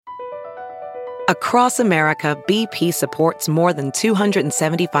Across America, BP supports more than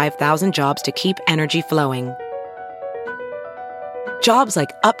 275,000 jobs to keep energy flowing. Jobs like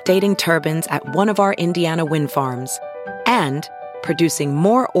updating turbines at one of our Indiana wind farms and producing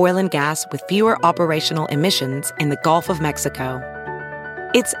more oil and gas with fewer operational emissions in the Gulf of Mexico.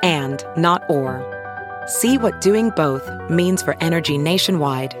 It's and, not or. See what doing both means for energy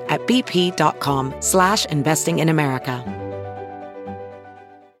nationwide at bp.com/investing in America.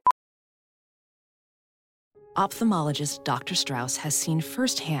 Ophthalmologist Dr. Strauss has seen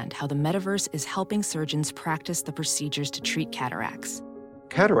firsthand how the metaverse is helping surgeons practice the procedures to treat cataracts.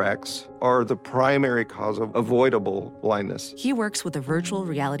 Cataracts are the primary cause of avoidable blindness. He works with a virtual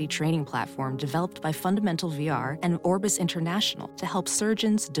reality training platform developed by Fundamental VR and Orbis International to help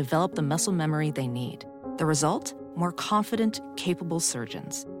surgeons develop the muscle memory they need. The result? More confident, capable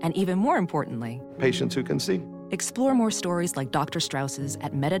surgeons. And even more importantly, Patients who can see. explore more stories like Dr. Strauss's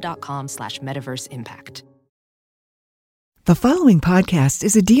at meta.com/metaverseimpact. The following podcast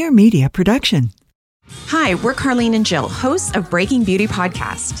is a Dear Media production. Hi, we're Carlene and Jill, hosts of Breaking Beauty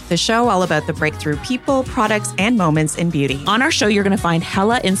Podcast, the show all about the breakthrough people, products, and moments in beauty. On our show, you're going to find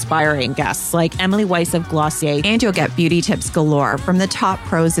hella inspiring guests like Emily Weiss of Glossier. And you'll get beauty tips galore from the top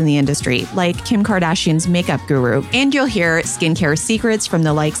pros in the industry, like Kim Kardashian's makeup guru. And you'll hear skincare secrets from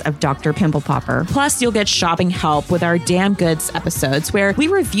the likes of Dr. Pimple Popper. Plus, you'll get shopping help with our Damn Goods episodes, where we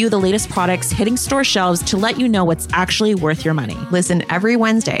review the latest products hitting store shelves to let you know what's actually worth your money. Listen every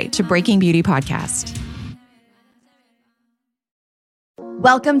Wednesday to Breaking Beauty Podcast.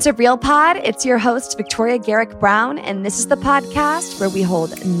 Welcome to Real Pod. It's your host, Victoria Garrick Brown, and this is the podcast where we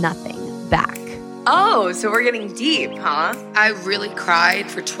hold nothing back. Oh, so we're getting deep, huh? I really cried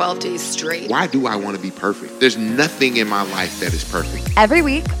for 12 days straight. Why do I want to be perfect? There's nothing in my life that is perfect. Every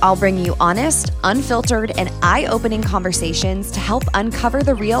week, I'll bring you honest, unfiltered, and eye-opening conversations to help uncover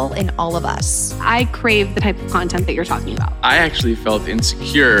the real in all of us. I crave the type of content that you're talking about. I actually felt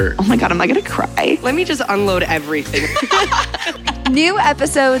insecure. Oh my God, am I gonna cry? Let me just unload everything. New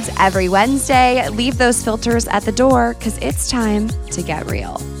episodes every Wednesday. Leave those filters at the door because it's time to get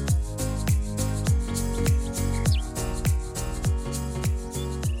real.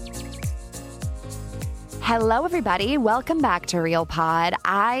 Hello, everybody. Welcome back to Real Pod.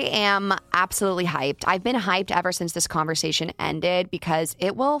 I am absolutely hyped. I've been hyped ever since this conversation ended because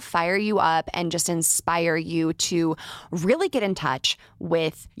it will fire you up and just inspire you to really get in touch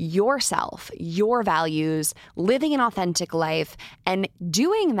with yourself, your values, living an authentic life, and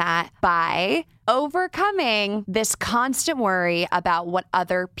doing that by overcoming this constant worry about what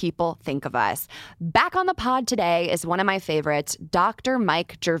other people think of us. Back on the pod today is one of my favorites, Dr.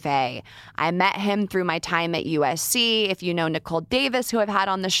 Mike Gervais. I met him through my time at USC. If you know Nicole Davis, who I've had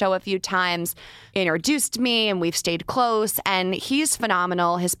on the show a few times, introduced me and we've stayed close, and he's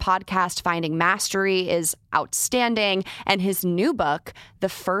phenomenal. His podcast, Finding Mastery, is outstanding, and his new book, The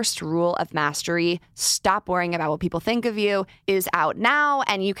First Rule of Mastery, Stop Worrying About What People Think of You, is out now,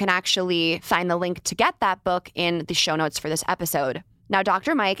 and you can actually find the link to get that book in the show notes for this episode. Now,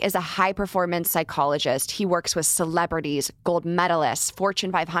 Dr. Mike is a high-performance psychologist. He works with celebrities, gold medalists,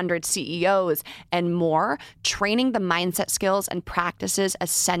 Fortune 500 CEOs, and more, training the mindset skills and practices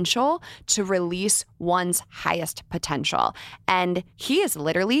essential to release one's highest potential. And he is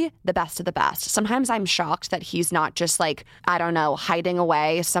literally the best of the best. Sometimes I'm shocked that he's not just like, I don't know, hiding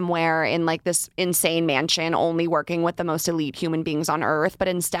away somewhere in like this insane mansion, only working with the most elite human beings on earth, but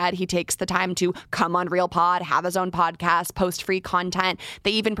instead he takes the time to come on Real Pod, have his own podcast, post free content. They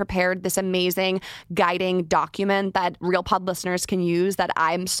even prepared this amazing guiding document that Real Pod listeners can use that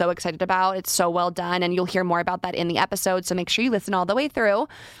I'm so excited about. It's so well done, and you'll hear more about that in the episode, so make sure you listen all the way through.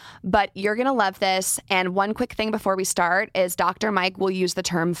 But you're going to love this. And one quick thing before we start is Dr. Mike will use the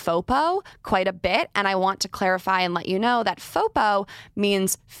term FOPO quite a bit. And I want to clarify and let you know that FOPO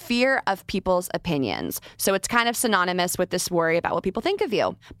means fear of people's opinions. So it's kind of synonymous with this worry about what people think of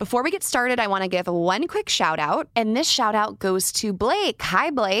you. Before we get started, I want to give one quick shout out. And this shout out goes to Blake.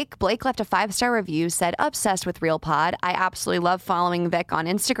 Hi, Blake. Blake left a 5-star review, said, obsessed with Real Pod. I absolutely love following Vic on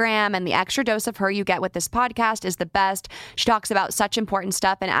Instagram, and the extra dose of her you get with this podcast is the best. She talks about such important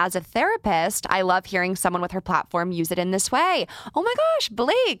stuff, and as a therapist, I love hearing someone with her platform use it in this way. Oh my gosh,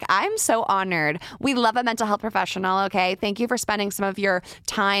 Blake, I'm so honored. We love a mental health professional, okay? Thank you for spending some of your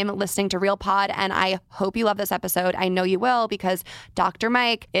time listening to Real Pod, and I hope you love this episode. I know you will, because Dr.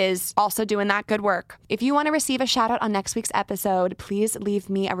 Mike is also doing that good work. If you want to receive a shout out on next week's episode, please leave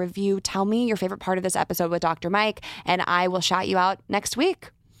me a review. Tell me your favorite part of this episode with Dr. Mike, and I will shout you out next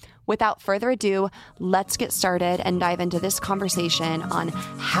week. Without further ado, let's get started and dive into this conversation on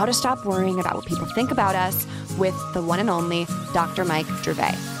how to stop worrying about what people think about us with the one and only Dr. Mike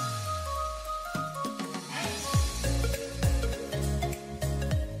Gervais.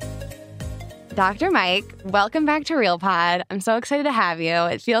 Dr. Mike, welcome back to Real Pod. I'm so excited to have you.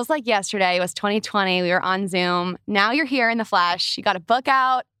 It feels like yesterday was 2020. We were on Zoom. Now you're here in the flesh. You got a book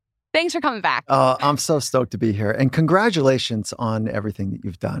out. Thanks for coming back. I'm so stoked to be here. And congratulations on everything that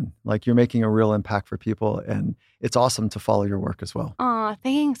you've done. Like, you're making a real impact for people, and it's awesome to follow your work as well. Aw,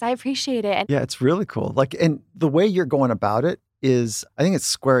 thanks. I appreciate it. Yeah, it's really cool. Like, and the way you're going about it is, I think it's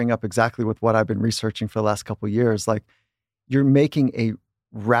squaring up exactly with what I've been researching for the last couple of years. Like, you're making a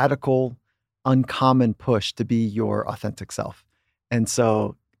radical, uncommon push to be your authentic self. And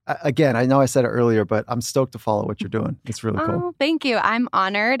so, again, I know I said it earlier, but I'm stoked to follow what you're doing. It's really cool. Oh, thank you. I'm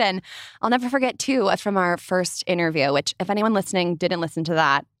honored. And I'll never forget, too, from our first interview, which if anyone listening didn't listen to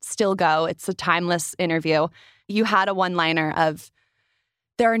that, still go. It's a timeless interview. You had a one-liner of,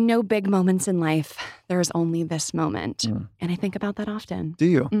 there are no big moments in life. There's only this moment. And I think about that often. Do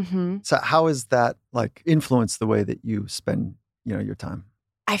you? Mm-hmm. So how has that like influenced the way that you spend, your time?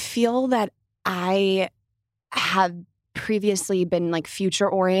 I feel that I have previously been like future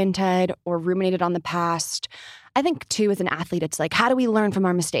oriented or ruminated on the past. I think too, as an athlete, it's like, how do we learn from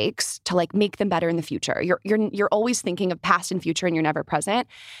our mistakes to like make them better in the future? You're always thinking of past and future, and you're never present.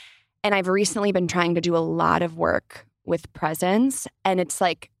 And I've recently been trying to do a lot of work with presence, and it's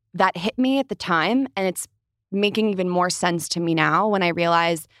like that hit me at the time, and it's making even more sense to me now when I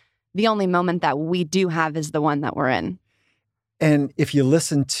realize the only moment that we do have is the one that we're in. And if you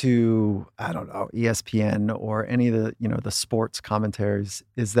listen to, I don't know, ESPN or any of the, the sports commentaries,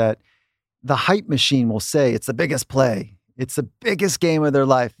 is that the hype machine will say it's the biggest play. It's the biggest game of their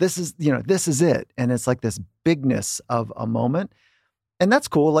life. This is it. And it's like this bigness of a moment. And that's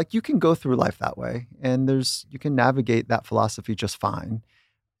cool. Like, you can go through life that way, and you can navigate that philosophy just fine.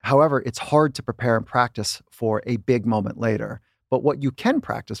 However, it's hard to prepare and practice for a big moment later. But what you can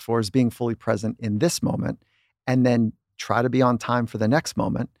practice for is being fully present in this moment, and then try to be on time for the next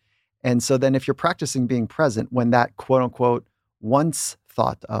moment. And so then if you're practicing being present when that quote unquote once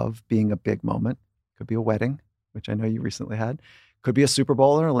thought of being a big moment, could be a wedding, which I know you recently had, could be a Super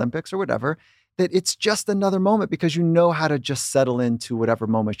Bowl or Olympics or whatever, that it's just another moment because you know how to just settle into whatever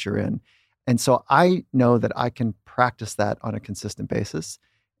moment you're in. And so I know that I can practice that on a consistent basis,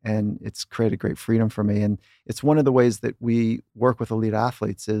 and it's created great freedom for me. And it's one of the ways that we work with elite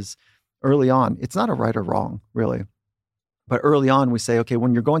athletes is early on, it's not a right or wrong, really. But early on, we say, okay,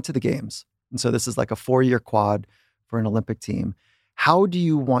 when you're going to the games, and so this is like a 4-year quad for an Olympic team, how do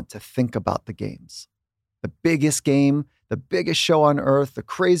you want to think about the games? The biggest game, the biggest show on earth, the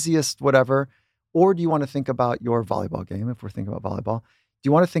craziest whatever? Or do you want to think about your volleyball game, if we're thinking about volleyball? Do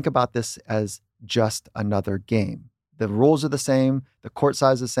you want to think about this as just another game? The rules are the same, the court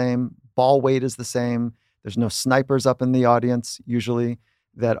size is the same, ball weight is the same, there's no snipers up in the audience usually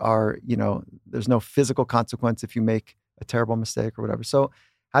that are, there's no physical consequence if you make a terrible mistake or whatever. So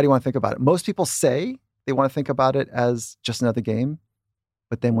how do you want to think about it? Most people say they want to think about it as just another game.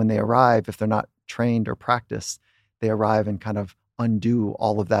 But then when they arrive, if they're not trained or practiced, they arrive and kind of undo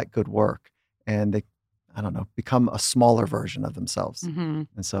all of that good work. And they, become a smaller version of themselves. Mm-hmm.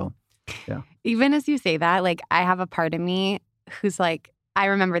 And so, yeah. Even as you say that, like, I have a part of me who's like, I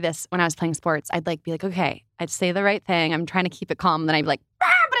remember this when I was playing sports. I'd like be like, okay, I'd say the right thing. I'm trying to keep it calm. And then I'd be like,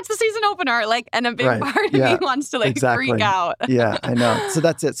 but it's the season opener. Like, and a big part of me wants to freak out. Yeah, I know. So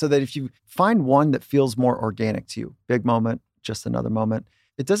that's it. So that if you find one that feels more organic to you, big moment, just another moment,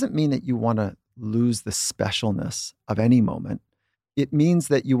 it doesn't mean that you want to lose the specialness of any moment. It means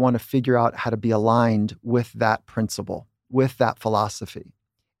that you want to figure out how to be aligned with that principle, with that philosophy.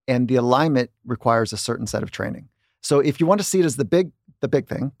 And the alignment requires a certain set of training. So if you want to see it as the big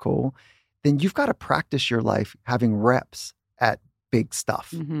thing, cool, then you've got to practice your life having reps at big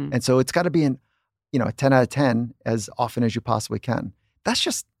stuff. Mm-hmm. And so it's got to be a 10 out of 10 as often as you possibly can. That's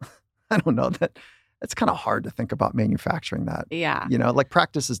just, I don't know, that's kind of hard to think about manufacturing that. Yeah. Like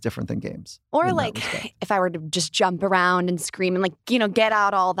practice is different than games. Or like if I were to just jump around and scream and get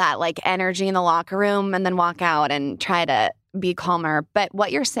out all that like energy in the locker room and then walk out and try to be calmer. But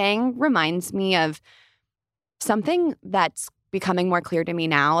what you're saying reminds me of something that's becoming more clear to me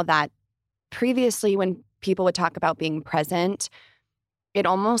now, that previously when people would talk about being present, it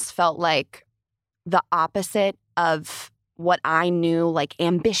almost felt like the opposite of what I knew like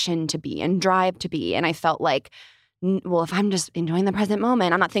ambition to be and drive to be. And I felt like, well, if I'm just enjoying the present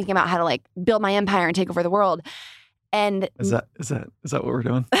moment, I'm not thinking about how to like build my empire and take over the world. And is that what we're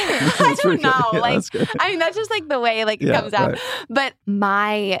doing? I don't know. Yeah, like, I mean, that's just like the way like it comes out. Right. But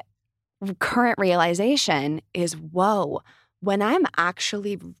my current realization is, whoa, when I'm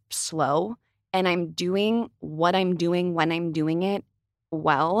actually slow and I'm doing what I'm doing when I'm doing it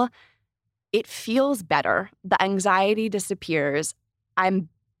well, it feels better. The anxiety disappears. I'm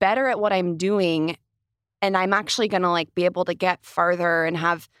better at what I'm doing, and I'm actually going to like be able to get farther and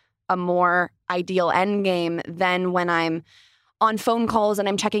have a more ideal end game than when I'm on phone calls and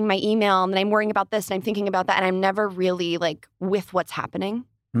I'm checking my email and then I'm worrying about this and I'm thinking about that and I'm never really like with what's happening.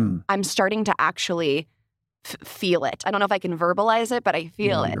 I'm starting to actually feel it. I don't know if I can verbalize it, but I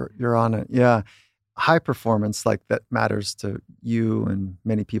feel it. You're on it. Yeah. High performance, like that matters to you and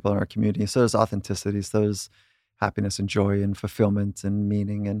many people in our community. So there's authenticity, so there's happiness and joy and fulfillment and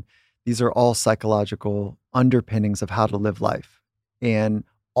meaning. And these are all psychological underpinnings of how to live life. And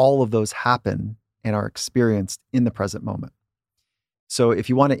all of those happen and are experienced in the present moment. So if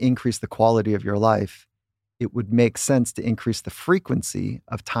you want to increase the quality of your life, it would make sense to increase the frequency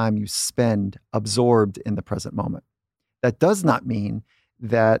of time you spend absorbed in the present moment. That does not mean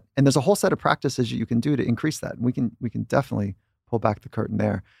that, and there's a whole set of practices you can do to increase that. And we can definitely pull back the curtain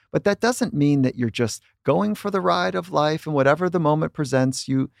there. But that doesn't mean that you're just going for the ride of life and whatever the moment presents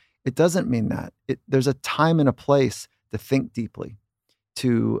you. It doesn't mean that. There's a time and a place to think deeply,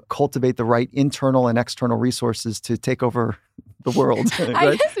 to cultivate the right internal and external resources to take over the world. Right?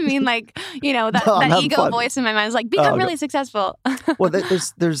 I just mean like, that ego voice in my mind is like, become really successful. Well,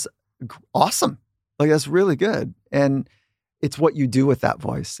 there's awesome. Like that's really good. And it's what you do with that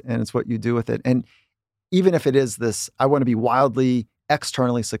voice and it's what you do with it. And even if it is this, I want to be wildly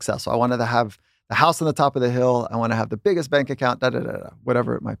externally successful. I want to have the house on the top of the hill. I want to have the biggest bank account,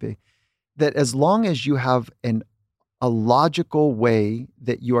 whatever it might be. That as long as you have a logical way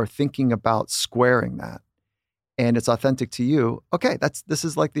that you are thinking about squaring that and it's authentic to you, okay, this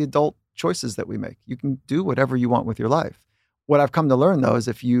is like the adult choices that we make. You can do whatever you want with your life. What I've come to learn though is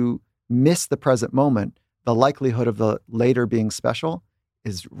if you miss the present moment, the likelihood of the later being special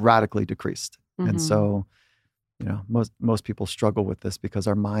is radically decreased. Mm-hmm. And so, most people struggle with this because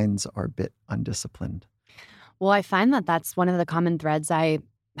our minds are a bit undisciplined. Well, I find that that's one of the common threads I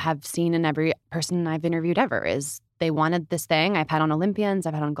have seen in every person I've interviewed ever is they wanted this thing. I've had on Olympians,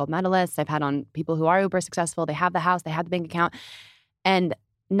 I've had on gold medalists, I've had on people who are uber successful. They have the house, they have the bank account. And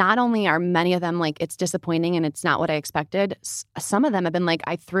not only are many of them like, it's disappointing and it's not what I expected. Some of them have been like,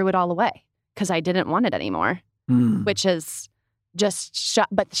 I threw it all away because I didn't want it anymore, which is just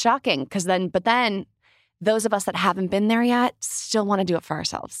shocking. But then those of us that haven't been there yet still want to do it for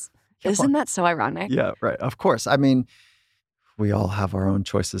ourselves. Isn't that so ironic? Yeah, right. Of course. I mean, we all have our own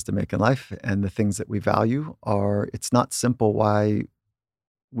choices to make in life, and the things that we value it's not simple why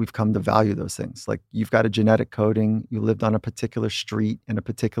we've come to value those things. Like you've got a genetic coding, you lived on a particular street in a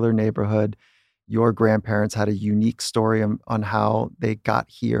particular neighborhood. Your grandparents had a unique story on how they got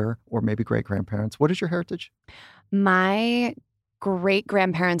here, or maybe great-grandparents. What is your heritage? My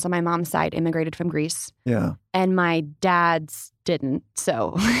great-grandparents on my mom's side immigrated from Greece. Yeah. And my dad's didn't.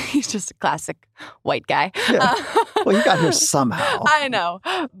 So he's just a classic white guy. Yeah. Well, you got here somehow. I know.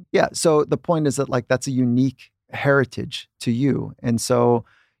 Yeah. So the point is that like that's a unique heritage to you. And so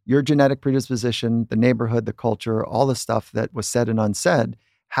your genetic predisposition, the neighborhood, the culture, all the stuff that was said and unsaid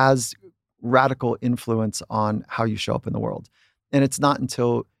has radical influence on how you show up in the world. And it's not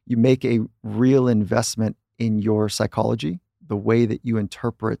until you make a real investment in your psychology, the way that you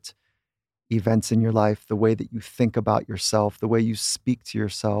interpret events in your life, the way that you think about yourself, the way you speak to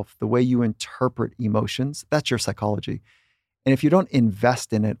yourself, the way you interpret emotions, that's your psychology. And if you don't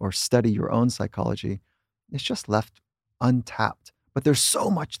invest in it or study your own psychology, it's just left untapped. But there's so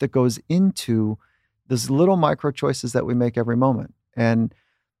much that goes into those little micro choices that we make every moment. And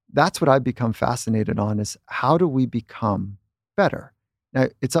that's what I've become fascinated on is how do we become better? Now,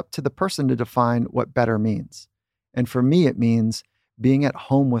 it's up to the person to define what better means. And for me, it means being at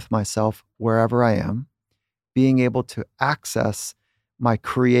home with myself wherever I am, being able to access my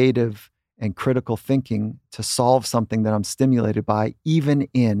creative and critical thinking to solve something that I'm stimulated by, even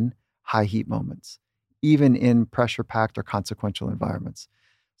in high heat moments, even in pressure-packed or consequential environments.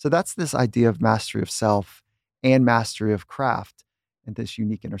 So that's this idea of mastery of self and mastery of craft and this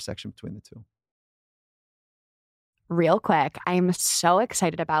unique intersection between the two. Real quick, I'm so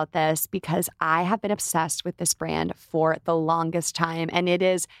excited about this because I have been obsessed with this brand for the longest time, and it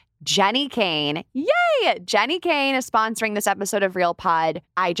is Jenni Kayne. Yay! Jenni Kayne is sponsoring this episode of Real Pod.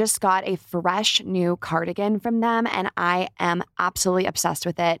 I just got a fresh new cardigan from them, and I am absolutely obsessed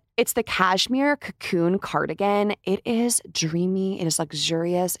with it. It's the Cashmere Cocoon Cardigan. It is dreamy. It is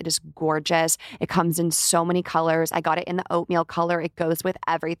luxurious. It is gorgeous. It comes in so many colors. I got it in the oatmeal color. It goes with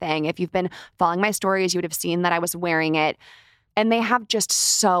everything. If you've been following my stories, you would have seen that I was wearing it. And they have just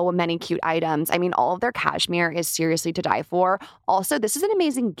so many cute items. I mean, all of their cashmere is seriously to die for. Also, this is an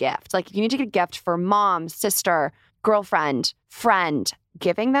amazing gift. Like, if you need to get a gift for mom, sister, girlfriend, friend,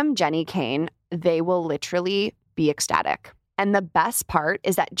 giving them Jenni Kayne, they will literally be ecstatic. And the best part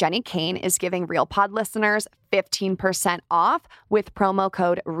is that Jenny Kane is giving RealPod listeners 15% off with promo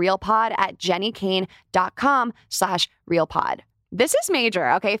code RealPod at jennykane.com/RealPod. This is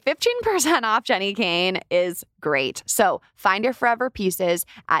major, okay? 15% off Jenny Kane is great. So find your forever pieces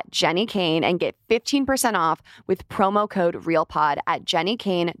at Jenny Kane and get 15% off with promo code RealPod at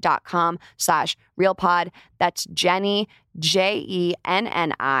jennykane.com/RealPod. That's Jenny, Jenni,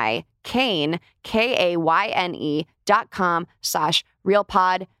 Kane,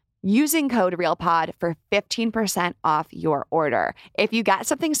 KAYNE.com/RealPod. Using code RealPod for 15% off your order. If you got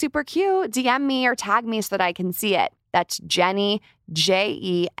something super cute, DM me or tag me so that I can see it. That's Jenny,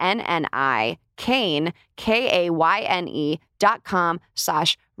 Jenni, Kane,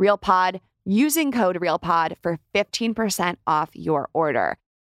 KAYNE.com/RealPod. Using code RealPod for 15% off your order.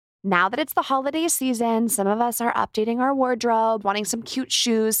 Now that it's the holiday season, some of us are updating our wardrobe, wanting some cute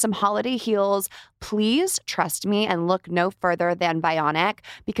shoes, some holiday heels. Please trust me and look no further than Vionic,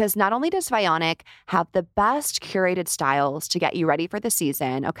 because not only does Vionic have the best curated styles to get you ready for the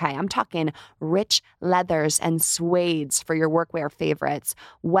season, okay, I'm talking rich leathers and suedes for your workwear favorites,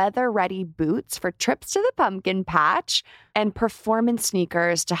 weather-ready boots for trips to the pumpkin patch, and performance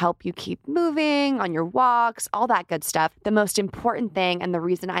sneakers to help you keep moving on your walks, all that good stuff. The most important thing, and the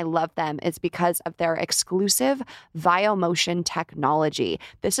reason I love them, is because of their exclusive VioMotion technology.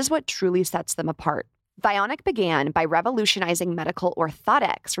 This is what truly sets them apart. Vionic began by revolutionizing medical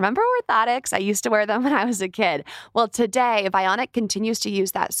orthotics. Remember orthotics? I used to wear them when I was a kid. Well, today, Vionic continues to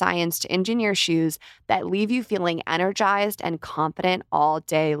use that science to engineer shoes that leave you feeling energized and confident all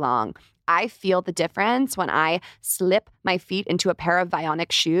day long. I feel the difference when I slip my feet into a pair of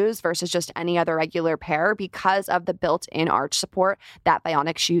Vionic shoes versus just any other regular pair because of the built-in arch support that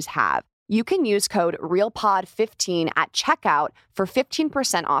Vionic shoes have. You can use code RealPod15 at checkout for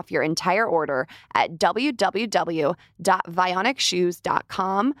 15% off your entire order at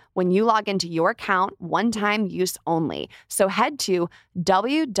www.vionicshoes.com when you log into your account, one-time use only. So head to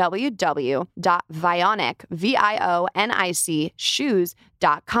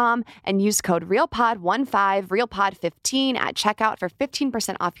www.vionicshoes.com and use code RealPod15, RealPod15 at checkout for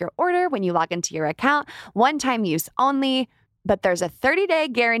 15% off your order when you log into your account, one-time use only. But there's a 30-day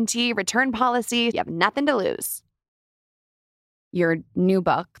guarantee return policy. You have nothing to lose. Your new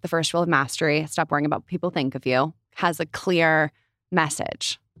book, The First Rule of Mastery, Stop Worrying About What People Think of You, has a clear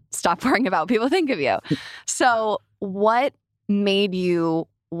message. Stop worrying about what people think of you. So what made you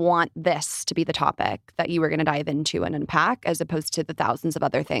want this to be the topic that you were going to dive into and unpack, as opposed to the thousands of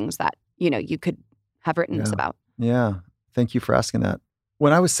other things that, you could have written this about? Yeah. Thank you for asking that.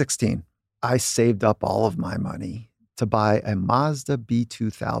 When I was 16, I saved up all of my money to buy a Mazda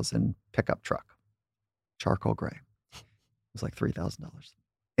B2000 pickup truck, charcoal gray. It was like $3,000.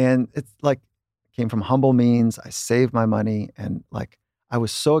 And it's like, came from humble means. I saved my money and I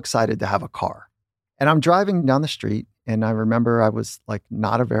was so excited to have a car. And I'm driving down the street and I remember I was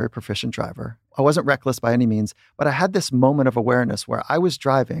not a very proficient driver. I wasn't reckless by any means, but I had this moment of awareness where I was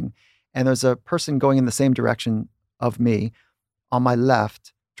driving and there's a person going in the same direction of me on my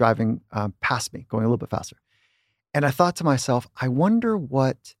left, driving past me, going a little bit faster. And I thought to myself, I wonder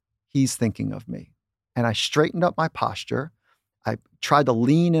what he's thinking of me. And I straightened up my posture. I tried to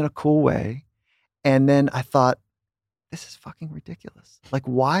lean in a cool way. And then I thought, this is fucking ridiculous.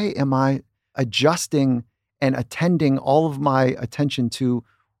 Why am I adjusting and attending all of my attention to,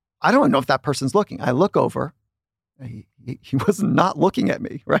 I don't know if that person's looking. I look over. He was not looking at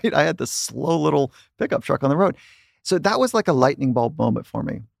me, right? I had this slow little pickup truck on the road. So that was like a lightning bulb moment for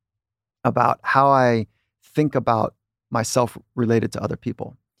me about how I think about myself related to other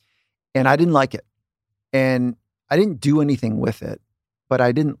people. And I didn't like it. And I didn't do anything with it, but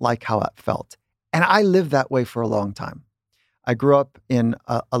I didn't like how it felt. And I lived that way for a long time. I grew up in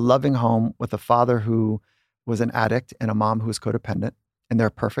a loving home with a father who was an addict and a mom who was codependent, and they're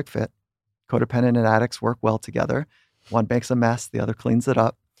a perfect fit. Codependent and addicts work well together. One makes a mess, the other cleans it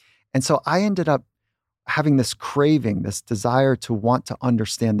up. And so I ended up having this craving, this desire to want to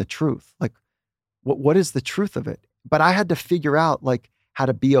understand the truth. What is the truth of it? But I had to figure out how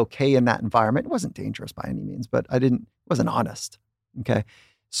to be okay in that environment. It wasn't dangerous by any means, but it wasn't honest. Okay.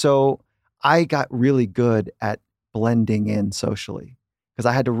 So I got really good at blending in socially because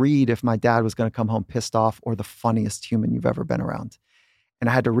I had to read if my dad was going to come home pissed off or the funniest human you've ever been around. And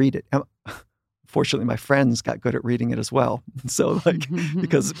I had to read it. And fortunately, my friends got good at reading it as well. So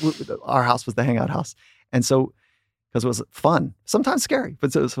because our house was the hangout house. And so, because it was fun, sometimes scary,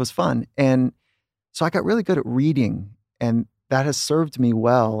 but it was fun. And so I got really good at reading, and that has served me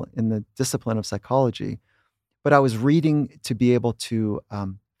well in the discipline of psychology. But I was reading to be able to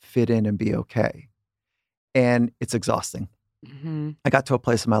fit in and be okay. And it's exhausting. Mm-hmm. I got to a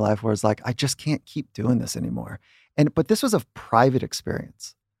place in my life where it's like, I just can't keep doing this anymore. But this was a private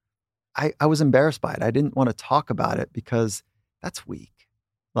experience. I was embarrassed by it. I didn't want to talk about it because that's weak.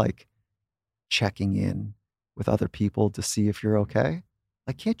 Like checking in with other people to see if you're okay.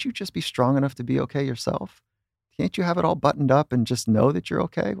 Like, can't you just be strong enough to be okay yourself? Can't you have it all buttoned up and just know that you're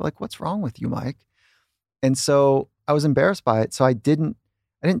okay? Like, what's wrong with you, Mike? And so I was embarrassed by it. So I didn't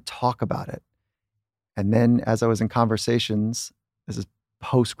talk about it. And then as I was in conversations, this is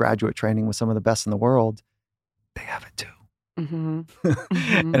postgraduate training with some of the best in the world, they have it too. Mm-hmm.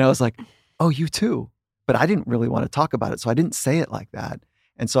 Mm-hmm. And I was like, oh, you too. But I didn't really want to talk about it. So I didn't say it like that.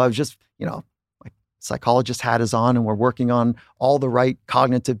 And so I was just, like psychologist hat is on and we're working on all the right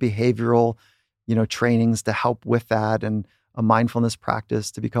cognitive behavioral, trainings to help with that and a mindfulness practice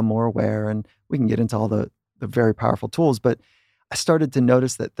to become more aware. And we can get into all the very powerful tools. But I started to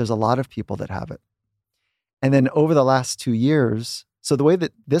notice that there's a lot of people that have it. And then over the last 2 years, so the way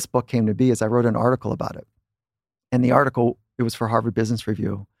that this book came to be is I wrote an article about it. And the article, it was for Harvard Business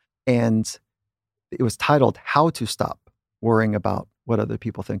Review. And it was titled, How to Stop Worrying About What Other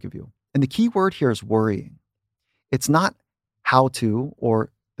People Think of You. And the key word here is worrying. It's not how to,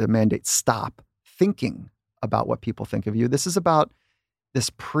 or the mandate, stop thinking about what people think of you. This is about this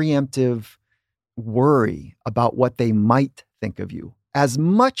preemptive worry about what they might think of you. As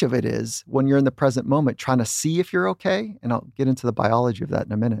much of it is when you're in the present moment trying to see if you're okay. And I'll get into the biology of that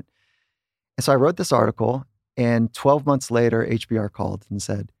in a minute. And so I wrote this article, and 12 months later, HBR called and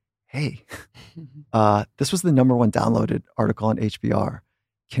said, hey, this was the #1 downloaded article on HBR.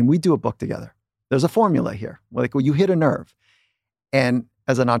 Can we do a book together? There's a formula here. Like, well, you hit a nerve. And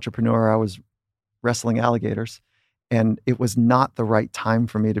as an entrepreneur, I was wrestling alligators, and it was not the right time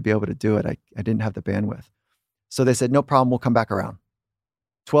for me to be able to do it. I didn't have the bandwidth. So they said, no problem, we'll come back around.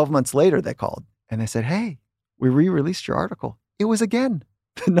 12 months later, they called and they said, hey, we re-released your article. It was again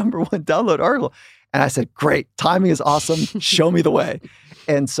the #1 download article. And I said, great, timing is awesome. Show me the way.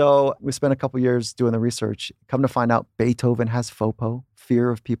 And so we spent a couple years doing the research. Come to find out, Beethoven has FOPO, fear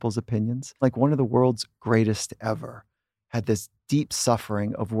of people's opinions. Like one of the world's greatest ever had this deep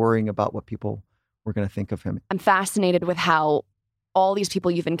suffering of worrying about what people were going to think of him. I'm fascinated with how all these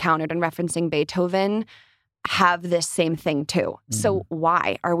people you've encountered and referencing Beethoven have this same thing too. Mm-hmm. So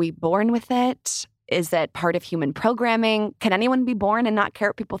why? Are we born with it? Is that part of human programming? Can anyone be born and not care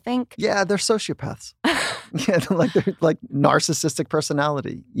what people think? Yeah, they're sociopaths. Yeah, they're like narcissistic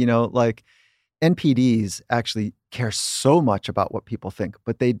personality. Like NPDs actually care so much about what people think,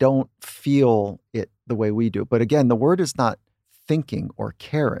 but they don't feel it the way we do. But again, the word is not thinking or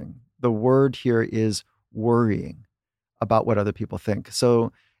caring. The word here is worrying about what other people think.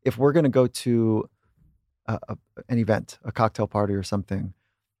 So if we're going to go to an event, a cocktail party or something,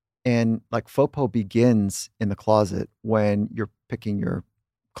 and like FOPO begins in the closet when you're picking your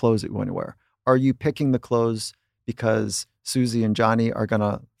clothes that you want to wear. Are you picking the clothes because Susie and Johnny are going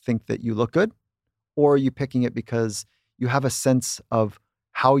to think that you look good? Or are you picking it because you have a sense of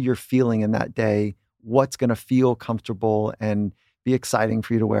how you're feeling in that day, what's going to feel comfortable and be exciting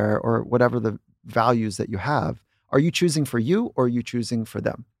for you to wear, or whatever the values that you have? Are you choosing for you, or are you choosing for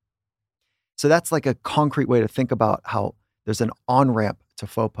them? So that's like a concrete way to think about how there's an on-ramp to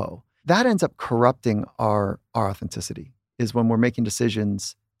FOPO. That ends up corrupting our authenticity, is when we're making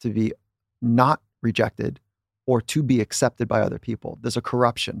decisions to be not rejected or to be accepted by other people. There's a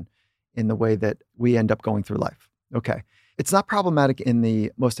corruption in the way that we end up going through life. Okay. It's not problematic in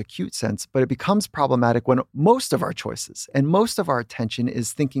the most acute sense, but it becomes problematic when most of our choices and most of our attention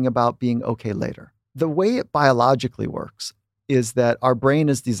is thinking about being okay later. The way it biologically works is that our brain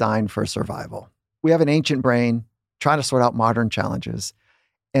is designed for survival. We have an ancient brain trying to sort out modern challenges.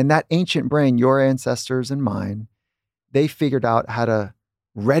 And that ancient brain, your ancestors and mine, they figured out how to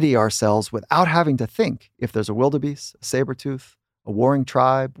ready ourselves without having to think. If there's a wildebeest, a saber-tooth, a warring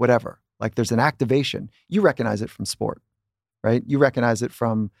tribe, whatever, like there's an activation. You recognize it from sport, right? You recognize it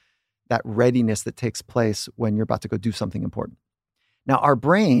from that readiness that takes place when you're about to go do something important. Now, our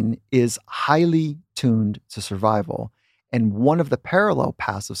brain is highly tuned to survival. And one of the parallel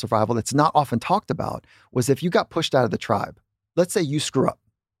paths of survival that's not often talked about was if you got pushed out of the tribe. Let's say you screw up,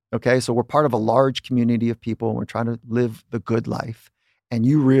 okay? So we're part of a large community of people and we're trying to live the good life, and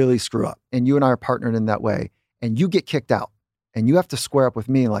you really screw up, and you and I are partnered in that way, and you get kicked out, and you have to square up with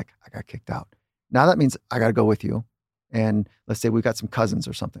me like, I got kicked out. Now that means I got to go with you. And let's say we've got some cousins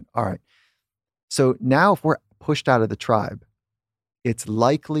or something. All right. So now if we're pushed out of the tribe, it's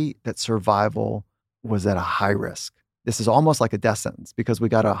likely that survival was at a high risk. This is almost like a death sentence because we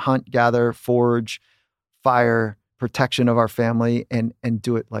got to hunt, gather, forage, fire, protection of our family, and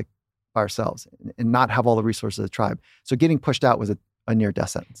do it like by ourselves and not have all the resources of the tribe. So getting pushed out was a near-death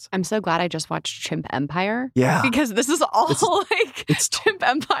sentence. I'm so glad I just watched Chimp Empire. Yeah. Because this is all it's Chimp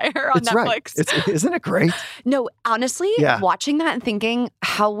Empire on Netflix. Right. Isn't it great? No, honestly, watching that and thinking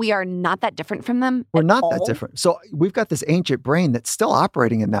how we are not that different from them. We're not that different. So we've got this ancient brain that's still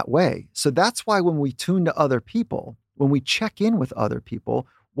operating in that way. So that's why when we tune to other people, when we check in with other people,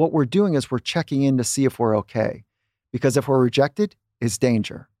 what we're doing is we're checking in to see if we're okay. Because if we're rejected, it's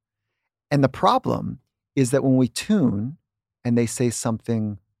danger. And the problem is that when we tune and they say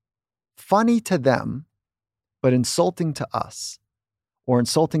something funny to them, but insulting to us or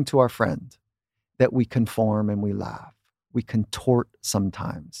insulting to our friend, that we conform and we laugh. We contort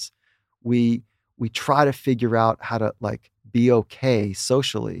sometimes. We try to figure out how to be okay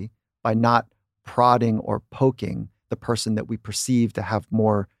socially by not prodding or poking the person that we perceive to have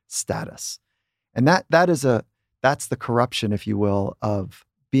more status. And that's the corruption, if you will, of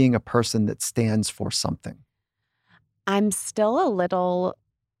being a person that stands for something. I'm still a little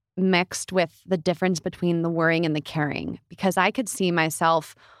mixed with the difference between the worrying and the caring, because I could see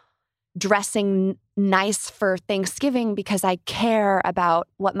myself dressing nice for Thanksgiving because I care about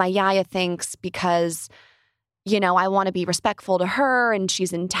what my yaya thinks, because, I want to be respectful to her and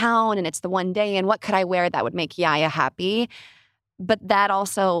she's in town and it's the one day and what could I wear that would make yaya happy? But that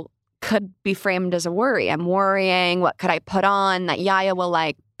also could be framed as a worry. I'm worrying, what could I put on that yaya will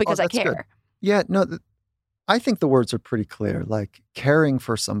like because I care? Good. Yeah, no, I think the words are pretty clear. Like caring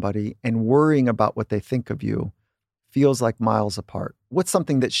for somebody and worrying about what they think of you feels like miles apart. What's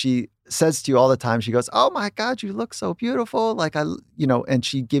something that she says to you all the time? She goes, "Oh my God, you look so beautiful." And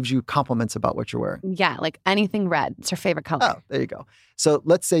she gives you compliments about what you're wearing. Yeah, like anything red. It's her favorite color. Oh, there you go. So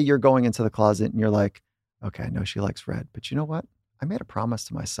let's say you're going into the closet and you're like, okay, I know she likes red, but you know what? I made a promise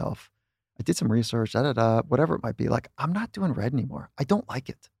to myself. I did some research, whatever it might be. Like, I'm not doing red anymore. I don't like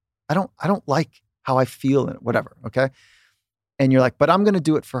it. I don't like how I feel in it, whatever. Okay. And you're like, but I'm going to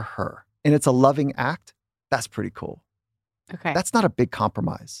do it for her. And it's a loving act. That's pretty cool. Okay. That's not a big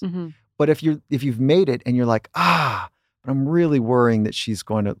compromise. Mm-hmm. But if you've made it and you're like, but I'm really worrying that she's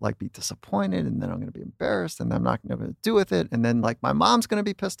going to be disappointed and then I'm going to be embarrassed and I'm not going to do with it. And then my mom's going to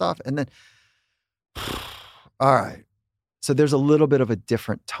be pissed off. And then, all right. So there's a little bit of a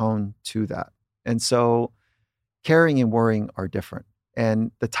different tone to that. And so caring and worrying are different.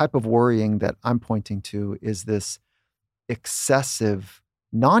 And the type of worrying that I'm pointing to is this excessive,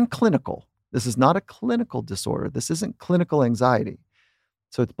 non-clinical. This is not a clinical disorder. This isn't clinical anxiety.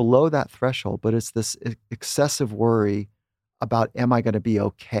 So it's below that threshold, but it's this excessive worry about, am I going to be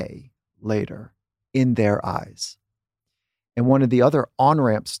okay later in their eyes? And one of the other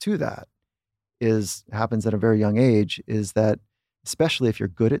on-ramps to that happens at a very young age, is that, especially if you're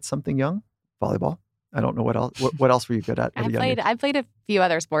good at something young, volleyball. I don't know what else. What else were you good at? I played a few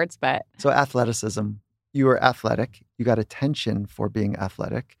other sports, but so athleticism. You were athletic. You got attention for being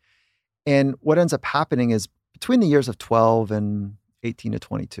athletic, and what ends up happening is between the years of 12 and 18 to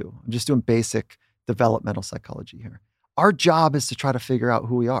 22. I'm just doing basic developmental psychology here. Our job is to try to figure out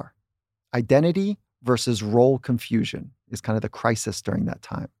who we are. Identity versus role confusion is kind of the crisis during that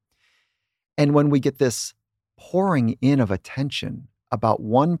time. And when we get this pouring in of attention about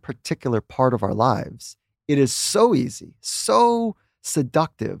one particular part of our lives, it is so easy, so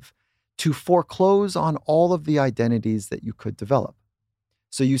seductive to foreclose on all of the identities that you could develop.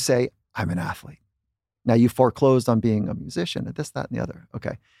 So you say, I'm an athlete. Now you foreclosed on being a musician and this, that, and the other.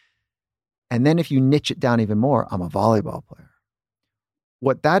 Okay. And then if you niche it down even more, I'm a volleyball player.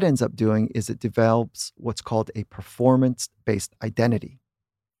 What that ends up doing is it develops what's called a performance-based identity.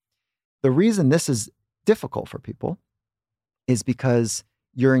 The reason this is difficult for people is because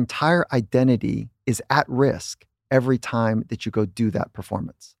your entire identity is at risk every time that you go do that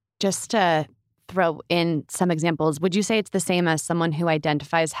performance. Just to throw in some examples, would you say it's the same as someone who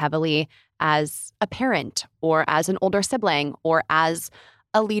identifies heavily as a parent or as an older sibling or as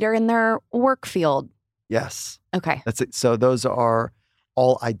a leader in their work field? Yes. Okay. That's it. So those are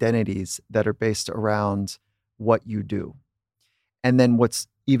all identities that are based around what you do. And then what's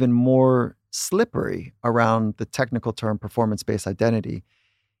even more slippery around the technical term performance-based identity,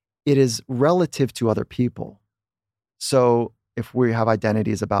 it is relative to other people. So if we have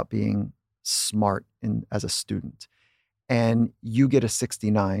identities about being smart as a student and you get a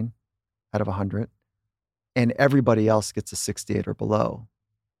 69 out of 100 and everybody else gets a 68 or below,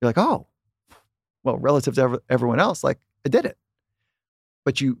 you're like, oh, well, relative to everyone else, I did it.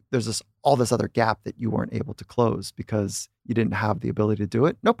 But there's all this other gap that you weren't able to close because you didn't have the ability to do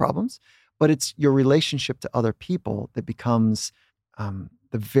it. No problems. But it's your relationship to other people that becomes the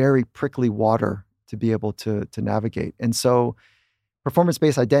very prickly water to be able to navigate. And so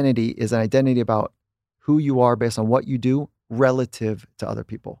Performance-based identity is an identity about who you are based on what you do relative to other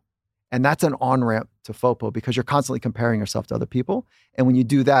people. And that's an on-ramp to FOPO because you're constantly comparing yourself to other people. And when you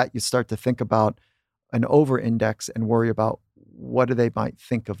do that, you start to think about an over-index and worry about what do they might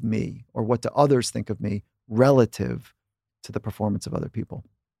think of me or what do others think of me relative to the performance of other people.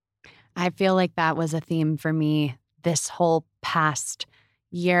 I feel like that was a theme for me this whole past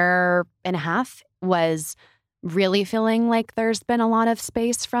year and a half, was really feeling like there's been a lot of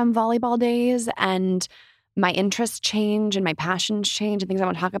space from volleyball days, and my interests change and my passions change and things I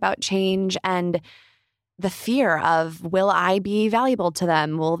want to talk about change. And the fear of, will I be valuable to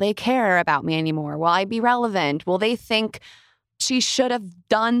them? Will they care about me anymore? Will I be relevant? Will they think she should have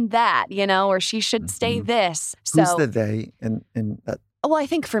done that, or she should stay this? Who's the they in that? Well, I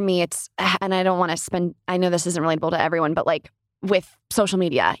think for me, it's, and I don't want to I know this isn't relatable to everyone, but like with social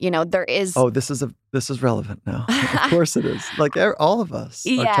media, there is. Oh, this is relevant now. Of course it is. Like all of us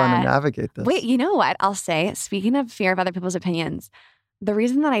are trying to navigate this. Wait, you know what? I'll say, speaking of fear of other people's opinions, the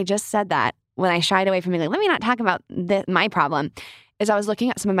reason that I just said that when I shied away from being like, let me not talk about my problem, is I was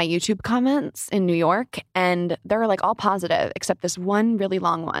looking at some of my YouTube comments in New York, and they were like all positive, except this one really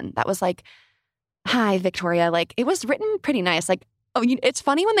long one that was like, hi, Victoria. Like, it was written pretty nice. Like, oh, it's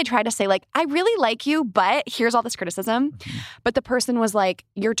funny when they try to say like, I really like you, but here's all this criticism. Mm-hmm. But the person was like,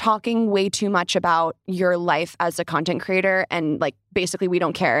 you're talking way too much about your life as a content creator. And like, basically we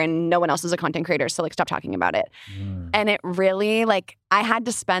don't care and no one else is a content creator. So like, stop talking about it. And it really, like, I had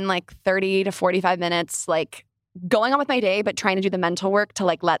to spend like 30 to 45 minutes, like going on with my day, but trying to do the mental work to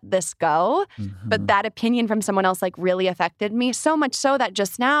like, let this go. Mm-hmm. But that opinion from someone else like really affected me so much so that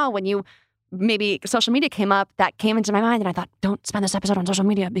just now when maybe social media came up, that came into my mind, and I thought, don't spend this episode on social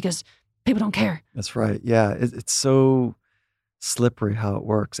media because people don't care. That's right. Yeah. It's so slippery how it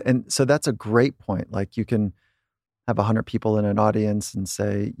works. And so that's a great point. Like, you can have 100 people in an audience and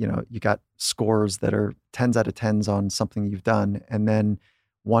say, you got scores that are 10s out of 10s on something you've done. And then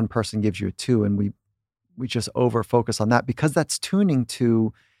one person gives you a 2, and we just over focus on that because that's tuning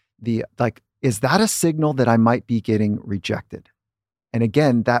to the, like, is that a signal that I might be getting rejected? And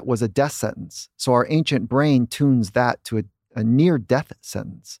again, that was a death sentence. So our ancient brain tunes that to a near death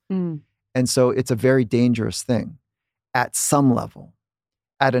sentence. And so it's a very dangerous thing at some level.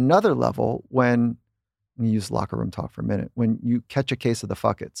 At another level, when you use locker room talk for a minute, when you catch a case of the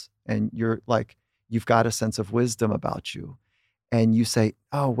fuckets and you're like, you've got a sense of wisdom about you and you say,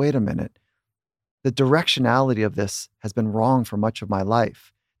 oh, wait a minute. The directionality of this has been wrong for much of my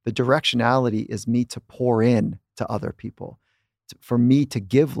life. The directionality is me to pour in to other people, for me to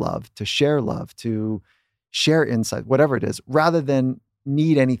give love, to share insight, whatever it is, rather than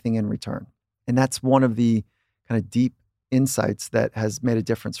need anything in return. And that's one of the kind of deep insights that has made a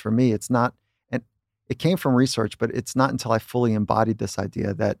difference for me. It's not, and it came from research, but it's not until I fully embodied this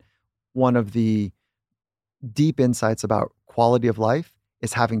idea that one of the deep insights about quality of life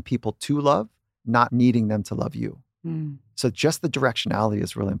is having people to love, not needing them to love you. So just the directionality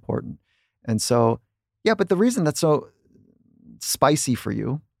is really important. And so, yeah, but the reason that's so spicy for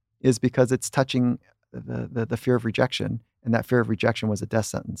you is because it's touching the fear of rejection, and that fear of rejection was a death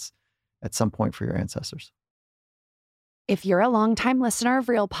sentence at some point for your ancestors. If you're a longtime listener of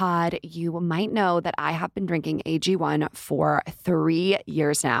Real Pod, you might know that I have been drinking AG1 for 3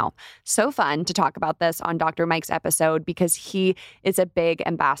 years now. So fun to talk about this on Dr. Mike's episode because he is a big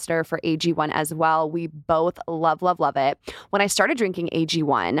ambassador for AG1 as well. We both love, love, love it. When I started drinking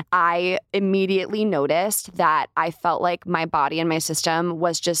AG1, I immediately noticed that I felt like my body and my system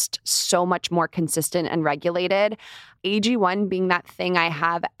was just so much more consistent and regulated. AG1 being that thing I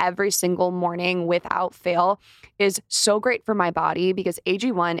have every single morning without fail is so great for my body because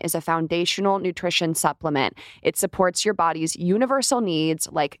AG1 is a foundational nutrition supplement. It supports your body's universal needs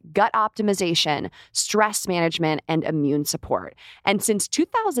like gut optimization, stress management, and immune support. And since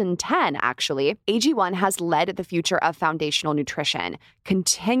 2010, actually, AG1 has led the future of foundational nutrition,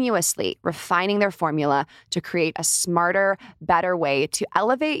 continuously refining their formula to create a smarter, better way to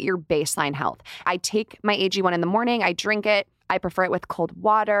elevate your baseline health. I take my AG1 in the morning, I drink it. I prefer it with cold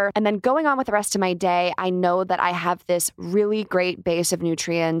water. And then going on with the rest of my day, I know that I have this really great base of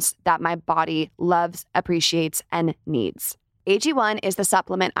nutrients that my body loves, appreciates, and needs. AG1 is the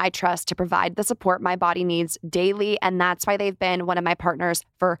supplement I trust to provide the support my body needs daily, and that's why they've been one of my partners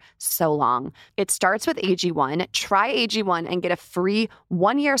for so long. It starts with AG1. Try AG1 and get a free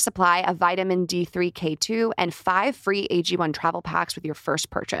 1-year supply of vitamin D3, K2, and 5 free AG1 travel packs with your first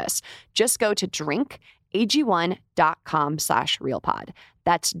purchase. Just go to drinkag1.com/realpod.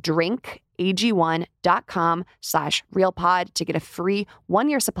 That's drinkag1.com ag1.com/realpod to get a free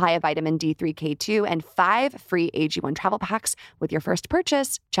 1-year supply of vitamin D3K2 and 5 free AG1 travel packs with your first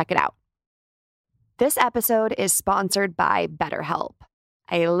purchase. Check it out. This episode is sponsored by BetterHelp.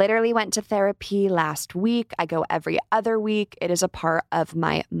 I literally went to therapy last week. I go every other week. It is a part of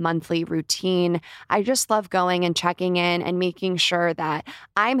my monthly routine. I just love going and checking in and making sure that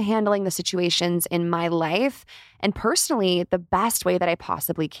I'm handling the situations in my life and personally the best way that I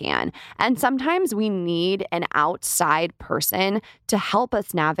possibly can. And sometimes we need an outside person to help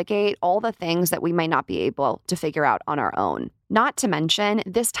us navigate all the things that we might not be able to figure out on our own. Not to mention,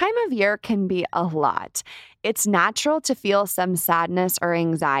 this time of year can be a lot. It's natural to feel some sadness or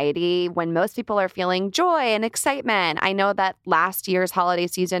anxiety when most people are feeling joy and excitement. I know that last year's holiday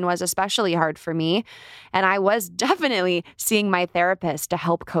season was especially hard for me, and I was definitely seeing my therapist to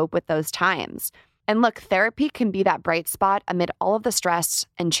help cope with those times. And look, therapy can be that bright spot amid all of the stress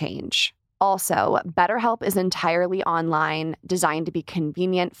and change. Also, BetterHelp is entirely online, designed to be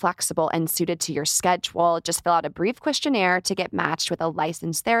convenient, flexible, and suited to your schedule. Just fill out a brief questionnaire to get matched with a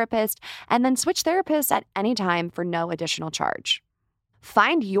licensed therapist, and then switch therapists at any time for no additional charge.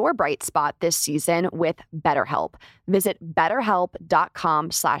 Find your bright spot this season with BetterHelp. Visit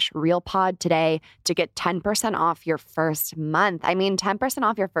betterhelp.com/realpod today to get 10% off your first month. I mean, 10%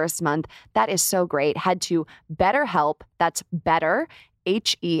 off your first month. That is so great. Head to BetterHelp. That's better.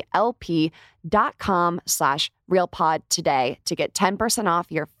 HELP.com/realpod today to get 10%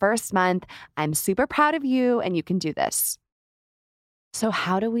 off your first month. I'm super proud of you, and you can do this. So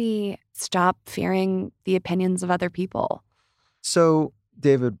how do we stop fearing the opinions of other people? So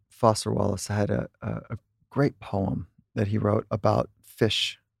David Foster Wallace had a great poem that he wrote about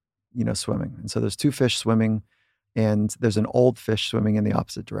fish, swimming. And so there's two fish swimming, and there's an old fish swimming in the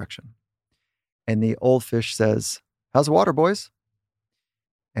opposite direction. And the old fish says, "How's the water, boys?"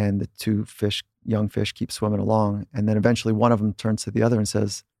 And the two young fish keep swimming along. And then eventually one of them turns to the other and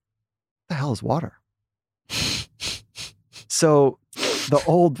says, "The hell is water?" So the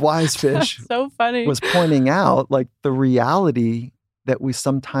old wise fish so funny. was pointing out like the reality that we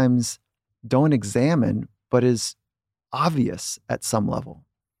sometimes don't examine, but is obvious at some level.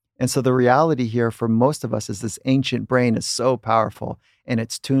 And so the reality here for most of us is this ancient brain is so powerful and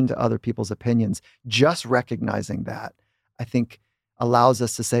it's tuned to other people's opinions. Just recognizing that, I think, allows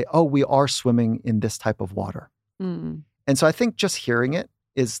us to say, oh, we are swimming in this type of water. And so I think just hearing it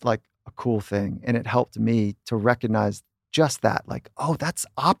is like a cool thing. And it helped me to recognize just that, like, oh, that's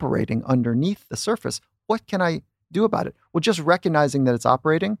operating underneath the surface. What can I do about it? Well, just recognizing that it's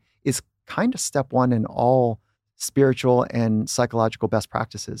operating is kind of step one in all spiritual and psychological best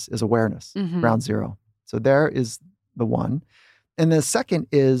practices is awareness, ground zero. So there is the one. And the second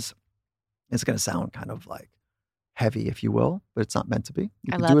is, it's going to sound kind of like heavy, if you will, but it's not meant to be.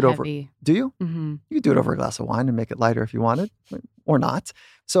 You can do it over. Do you? You could do it over a glass of wine and make it lighter if you wanted, or not.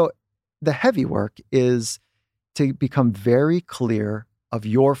 So the heavy work is to become very clear of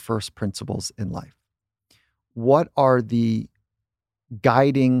your first principles in life. What are the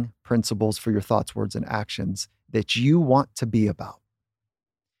guiding principles for your thoughts, words, and actions that you want to be about?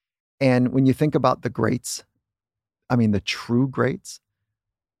 And when you think about the greats, I mean, the true greats,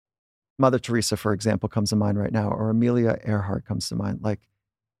 Mother Teresa, for example, comes to mind right now, or Amelia Earhart comes to mind. Like,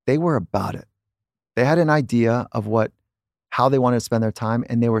 they were about it. They had an idea of how they wanted to spend their time,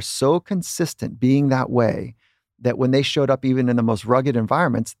 and they were so consistent being that way that when they showed up even in the most rugged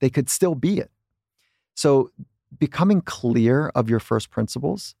environments, they could still be it. So becoming clear of your first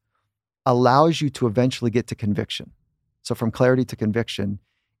principles allows you to eventually get to conviction. So from clarity to conviction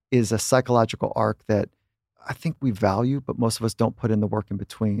is a psychological arc that I think we value, but most of us don't put in the work in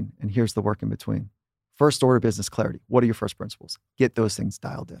between. And here's the work in between. First order business clarity. What are your first principles? Get those things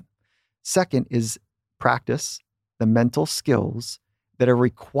dialed in. Second is practice the mental skills that are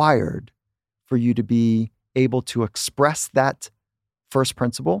required for you to be able to express that first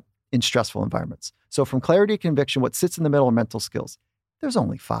principle in stressful environments. So from clarity to conviction, what sits in the middle are mental skills. There's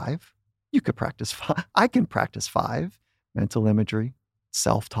only 5. You could practice 5. I can practice 5. Mental imagery,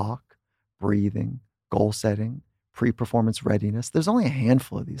 self-talk, breathing, goal setting, pre-performance readiness. There's only a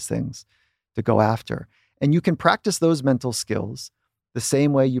handful of these things to go after. And you can practice those mental skills the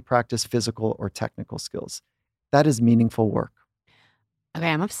same way you practice physical or technical skills. That is meaningful work. Okay,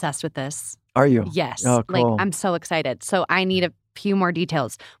 I'm obsessed with this. Are you? Yes. Oh, cool. Like, I'm so excited. So I need a few more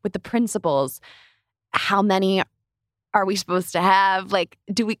details. With the principles, how many are we supposed to have? Like,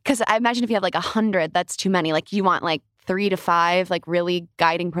 because I imagine if you have like 100, that's too many. Like, you want like 3 to 5, like really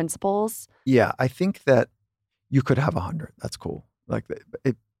guiding principles? Yeah, I think that you could have 100. That's cool. Like,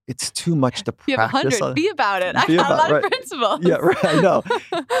 it's too much to You have practice. 100. Be about it. Be I got a lot right. of principles. Yeah, right. I know.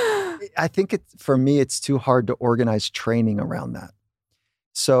 I think for me, it's too hard to organize training around that.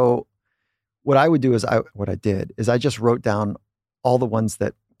 So what I would do is I just wrote down all the ones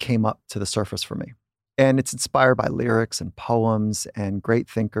that came up to the surface for me. And it's inspired by lyrics and poems and great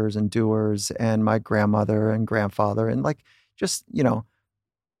thinkers and doers and my grandmother and grandfather and like just,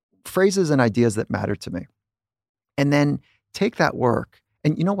 phrases and ideas that matter to me. And then take that work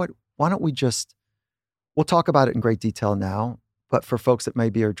and you know what? Why don't we'll talk about it in great detail now, but for folks that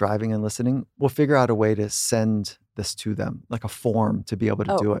maybe are driving and listening, we'll figure out a way to send this to them, like a form to be able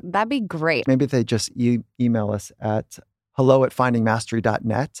to do it. That'd be great. Maybe they just email us at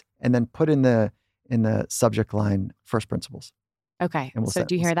hello@findingmastery.net and then put in the subject line, first principles. Okay. So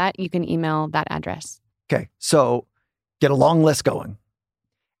do you hear that? You can email that address. Okay. So get a long list going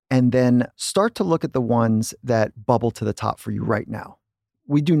and then start to look at the ones that bubble to the top for you right now.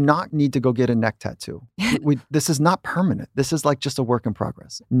 We do not need to go get a neck tattoo. This is not permanent. This is like just a work in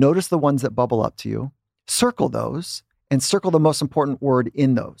progress. Notice the ones that bubble up to you, circle those and circle the most important word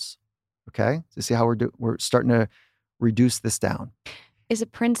in those. Okay. So see how we're starting to reduce this down. Is a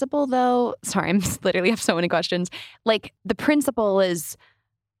principle though? Sorry, I'm literally have so many questions. Like the principle is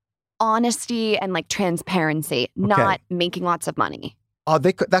honesty and like transparency, not making lots of money.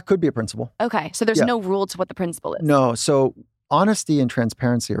 That could be a principle. Okay. So there's no rule to what the principle is. No. So honesty and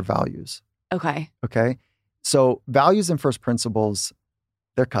transparency are values. Okay. Okay. So values and first principles,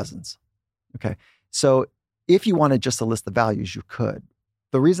 they're cousins. Okay. So if you wanted just a list of values, you could.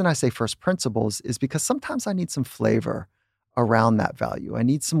 The reason I say first principles is because sometimes I need some flavor around that value. I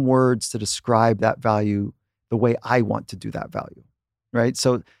need some words to describe that value the way I want to do that value, right?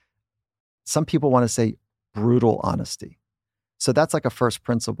 So some people want to say brutal honesty. So that's like a first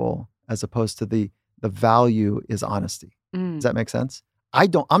principle as opposed to the value is honesty. Does that make sense?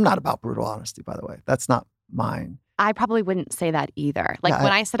 I'm not about brutal honesty, by the way. That's not mine. I probably wouldn't say that either. Like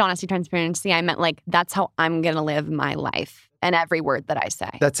when I said honesty, transparency, I meant like that's how I'm going to live my life and every word that I say.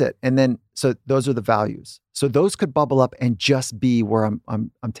 That's it. And then, so those are the values. So those could bubble up and just be where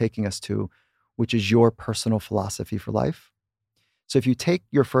I'm taking us to, which is your personal philosophy for life. So if you take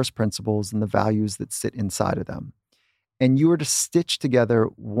your first principles and the values that sit inside of them, and you were to stitch together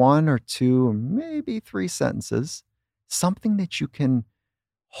one or two or maybe three sentences, something that you can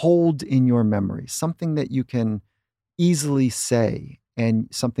hold in your memory, something that you can easily say, and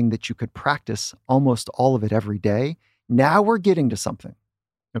something that you could practice almost all of it every day. Now we're getting to something,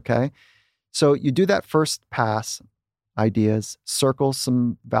 okay? So you do that first pass, ideas, circle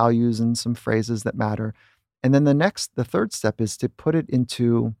some values and some phrases that matter. And then the third step is to put it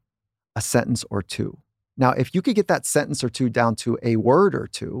into a sentence or two. Now, if you could get that sentence or two down to a word or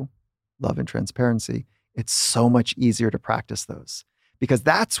two, love and transparency, it's so much easier to practice those because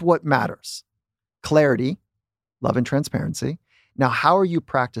that's what matters. Clarity, love and transparency. Now, how are you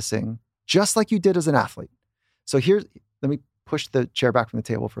practicing just like you did as an athlete? So let me push the chair back from the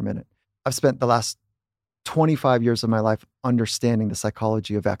table for a minute. I've spent the last 25 years of my life understanding the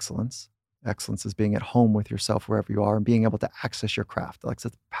psychology of excellence. Excellence is being at home with yourself wherever you are and being able to access your craft. Like it's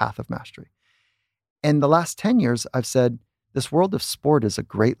a path of mastery. And the last 10 years, I've said, this world of sport is a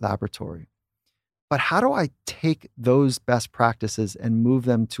great laboratory. But how do I take those best practices and move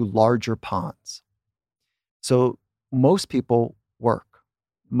them to larger ponds? So most people work.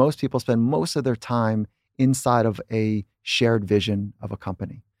 Most people spend most of their time inside of a shared vision of a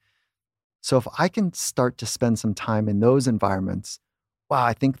company. So if I can start to spend some time in those environments, wow,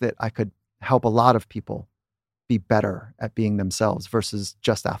 I think that I could help a lot of people be better at being themselves versus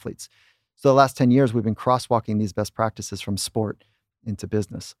just athletes. So the last 10 years, we've been crosswalking these best practices from sport into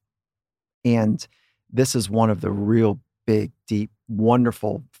business. And this is one of the real big, deep,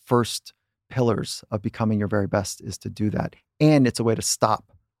 wonderful first pillars of becoming your very best is to do that. And it's a way to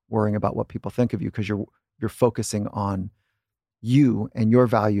stop worrying about what people think of you because you're focusing on you and your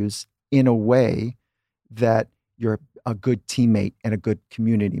values in a way that you're a good teammate and a good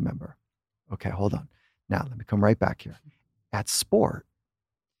community member. Okay, hold on. Now, let me come right back here. At sport,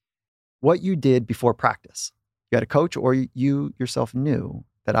 what you did before practice, you had a coach or you yourself knew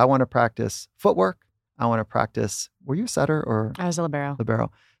that I want to practice footwork. I want to practice, were you a setter or? I was a libero.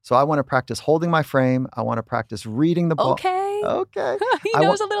 Libero. So I want to practice holding my frame. I want to practice reading the ball. Okay. He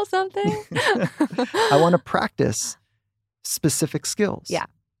knows a little something. I want to practice specific skills. Yeah.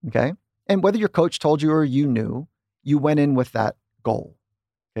 Okay. And whether your coach told you or you knew, you went in with that goal.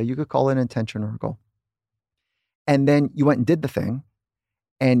 Okay. You could call it an intention or a goal. And then you went and did the thing.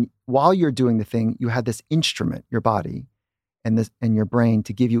 And while you're doing the thing, you had this instrument, your body and your brain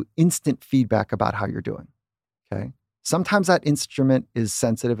to give you instant feedback about how you're doing. Okay. Sometimes that instrument is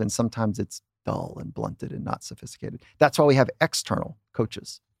sensitive and sometimes it's dull and blunted and not sophisticated. That's why we have external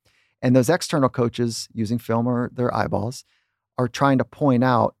coaches. And those external coaches, using film or their eyeballs, are trying to point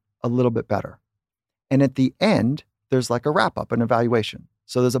out a little bit better. And at the end, there's like a wrap up, an evaluation.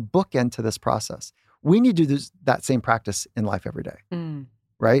 So there's a bookend to this process. We need to do that same practice in life every day,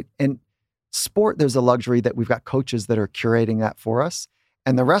 right? And sport, there's a luxury that we've got coaches that are curating that for us.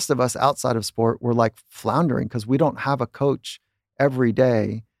 And the rest of us outside of sport, we're like floundering because we don't have a coach every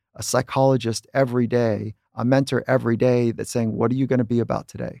day, a psychologist every day, a mentor every day that's saying, what are you going to be about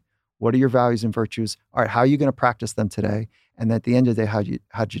today? What are your values and virtues? All right, how are you going to practice them today? And at the end of the day,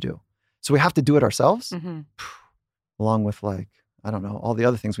 how'd you do? So we have to do it ourselves, along with like, I don't know, all the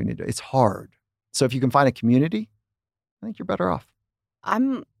other things we need to do. It's hard. So if you can find a community, I think you're better off.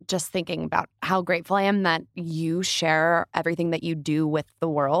 I'm just thinking about how grateful I am that you share everything that you do with the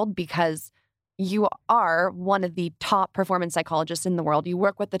world, because you are one of the top performance psychologists in the world. You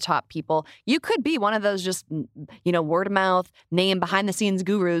work with the top people. You could be one of those just, word of mouth, name, behind the scenes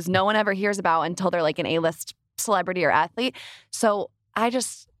gurus no one ever hears about until they're like an A-list celebrity or athlete. So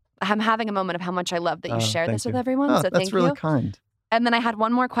I'm having a moment of how much I love that you share this with everyone. So thank you. That's really kind. And then I had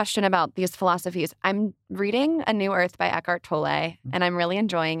one more question about these philosophies. I'm reading A New Earth by Eckhart Tolle, and I'm really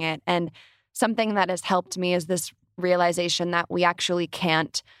enjoying it. And something that has helped me is this realization that we actually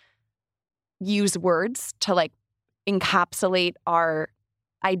can't use words to like encapsulate our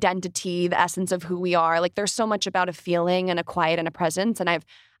identity, the essence of who we are. Like there's so much about a feeling and a quiet and a presence, and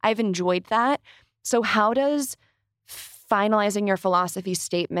I've enjoyed that. So how does finalizing your philosophy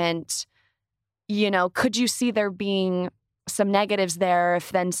statement, could you see there being some negatives there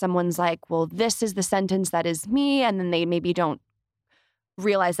if then someone's like, well, this is the sentence that is me, and then they maybe don't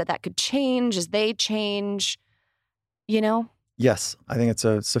realize that could change as they change, Yes, I think it's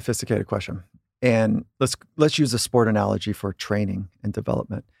a sophisticated question. And let's use a sport analogy for training and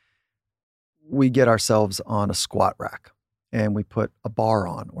development. We get ourselves on a squat rack and we put a bar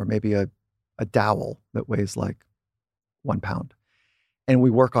on, or maybe a dowel that weighs like 1 pound. And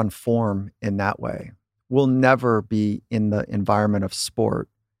we work on form in that way. We'll never be in the environment of sport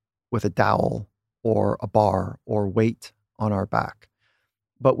with a dowel or a bar or weight on our back.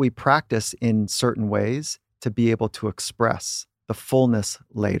 But we practice in certain ways to be able to express the fullness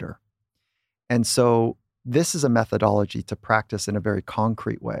later. And so this is a methodology to practice in a very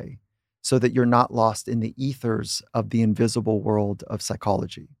concrete way so that you're not lost in the ethers of the invisible world of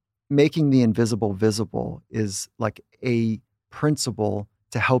psychology. Making the invisible visible is like a principle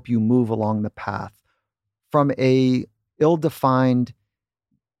to help you move along the path from a ill-defined,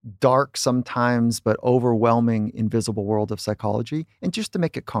 dark sometimes, but overwhelming invisible world of psychology, and just to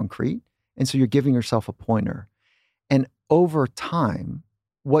make it concrete. And so you're giving yourself a pointer. And over time,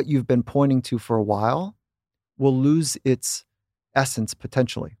 what you've been pointing to for a while will lose its essence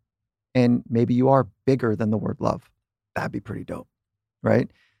potentially. And maybe you are bigger than the word love. That'd be pretty dope, right?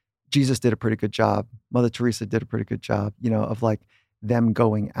 Jesus did a pretty good job. Mother Teresa did a pretty good job, of like them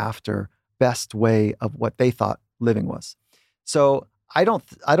going after best way of what they thought living was. So I don't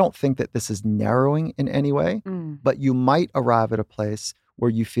think that this is narrowing in any way, but you might arrive at a place where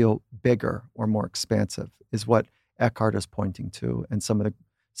you feel bigger or more expansive is what Eckhart is pointing to. And some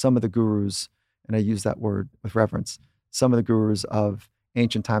of the gurus, and I use that word with reverence, some of the gurus of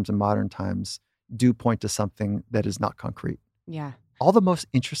ancient times and modern times do point to something that is not concrete. Yeah. All the most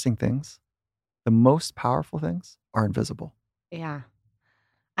interesting things, the most powerful things are invisible. Yeah.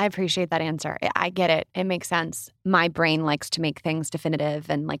 I appreciate that answer. I get it. It makes sense. My brain likes to make things definitive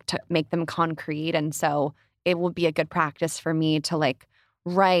and like to make them concrete. And so it will be a good practice for me to like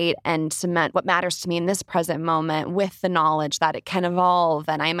write and cement what matters to me in this present moment with the knowledge that it can evolve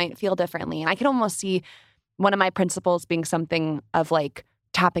and I might feel differently. And I can almost see one of my principles being something of like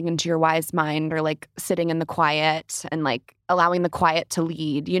tapping into your wise mind or like sitting in the quiet and like allowing the quiet to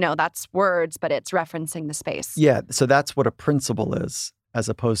lead. That's words, but it's referencing the space. Yeah. So that's what a principle is, as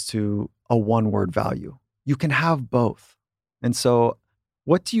opposed to a one-word value. You can have both. And so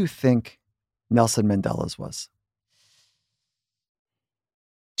what do you think Nelson Mandela's was?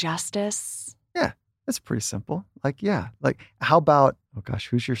 Justice. Yeah, that's pretty simple. Like how about, oh gosh,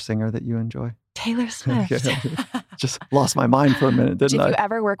 who's your singer that you enjoy? Taylor Swift. Just lost my mind for a minute, didn't I? If you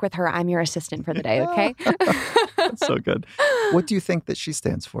ever work with her, I'm your assistant for the day, okay? That's so good. What do you think that she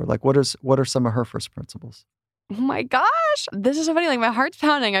stands for? Like, what are some of her first principles? Oh my gosh. This is so funny. Like my heart's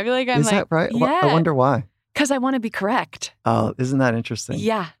pounding. I feel like Is that right? Yeah. I wonder why. Because I want to be correct. Oh, isn't that interesting?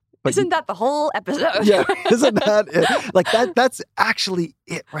 Yeah. But isn't that the whole episode? Yeah. Isn't that it? Like that's actually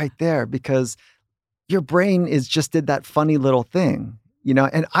it right there, because your brain just did that funny little thing,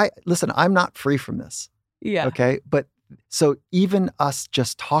 and I'm not free from this. Yeah. Okay. But So even us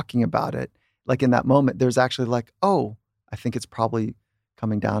just talking about it, like in that moment, there's actually like, oh, I think it's probably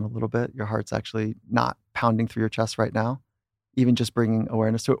coming down a little bit. Your heart's actually not pounding through your chest right now. Even just bringing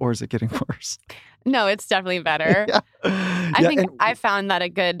awareness to it, or is it getting worse? No, it's definitely better. Yeah. I think I found that a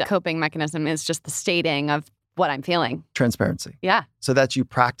good coping mechanism is just the stating of what I'm feeling. Transparency. Yeah. So that's you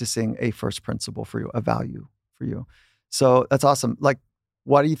practicing a first principle for you, a value for you. So that's awesome. Like,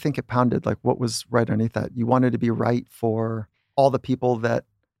 why do you think it pounded? Like, what was right underneath that? You wanted to be right for all the people that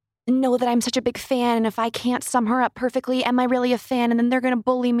know that I'm such a big fan. And if I can't sum her up perfectly, am I really a fan? And then they're going to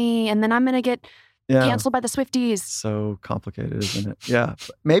bully me. And then I'm going to get canceled by the Swifties. So complicated, isn't it? Yeah.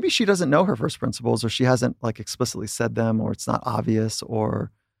 Maybe she doesn't know her first principles, or she hasn't like explicitly said them, or it's not obvious, or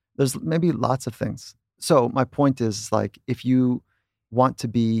there's maybe lots of things. So my point is, like, if you want to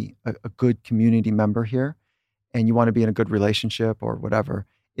be a good community member here and you want to be in a good relationship or whatever,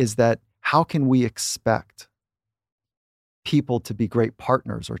 is that how can we expect people to be great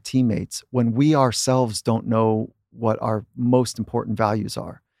partners or teammates when we ourselves don't know what our most important values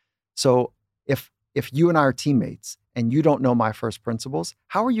are? So if you and I are teammates and you don't know my first principles,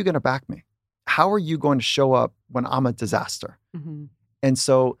 how are you going to back me? How are you going to show up when I'm a disaster? Mm-hmm. And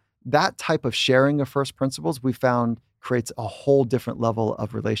so that type of sharing of first principles, we found, creates a whole different level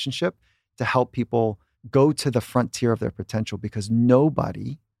of relationship to help people go to the frontier of their potential, because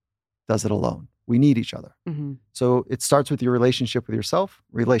nobody does it alone. We need each other. Mm-hmm. So it starts with your relationship with yourself,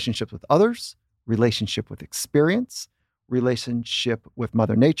 relationship with others, relationship with experience, relationship with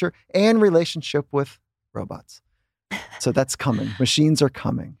Mother Nature, and relationship with robots. So that's coming. Machines are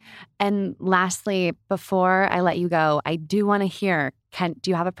coming. And lastly, before I let you go, I do want to hear, do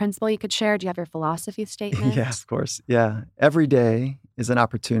you have a principle you could share? Do you have your philosophy statement? Yeah, of course. Yeah. Every day is an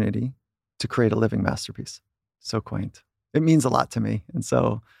opportunity to create a living masterpiece. So quaint. It means a lot to me. And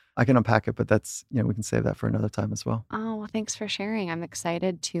so I can unpack it, but that's, we can save that for another time as well. Oh, well, thanks for sharing. I'm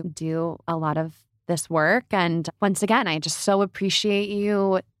excited to do a lot of this work. And once again, I just so appreciate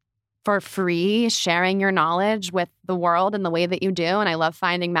you for free sharing your knowledge with the world in the way that you do. And I love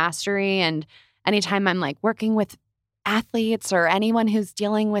finding mastery. And anytime I'm like working with athletes or anyone who's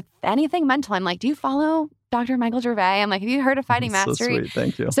dealing with anything mental, I'm like, do you follow Dr. Michael Gervais? I'm like, have you heard of Finding Mastery? So sweet.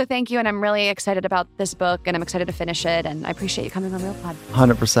 Thank you. So thank you. And I'm really excited about this book, and I'm excited to finish it. And I appreciate you coming on Real Pod.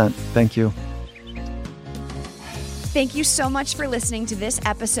 100%. Thank you. Thank you so much for listening to this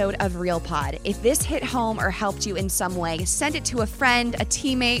episode of Real Pod. If this hit home or helped you in some way, send it to a friend, a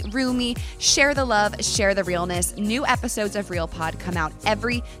teammate, roomie. Share the love, share the realness. New episodes of Real Pod come out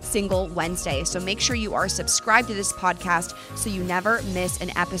every single Wednesday, so make sure you are subscribed to this podcast so you never miss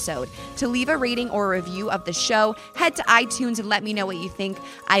an episode. To leave a rating or a review of the show, head to iTunes and let me know what you think.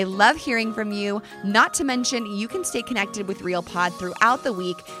 I love hearing from you. Not to mention, you can stay connected with Real Pod throughout the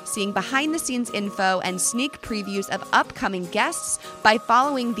week, seeing behind-the-scenes info and sneak previews of upcoming guests by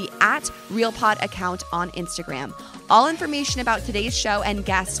following the @RealPod account on Instagram. All information about today's show and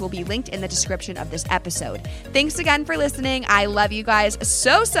guests will be linked in the description of this episode. Thanks again for listening. I love you guys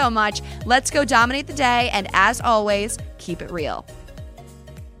so, so much. Let's go dominate the day. And as always, keep it real.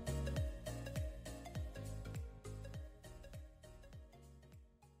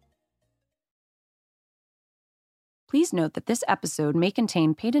 Please note that this episode may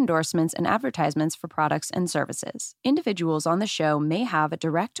contain paid endorsements and advertisements for products and services. Individuals on the show may have a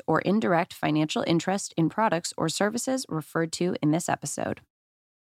direct or indirect financial interest in products or services referred to in this episode.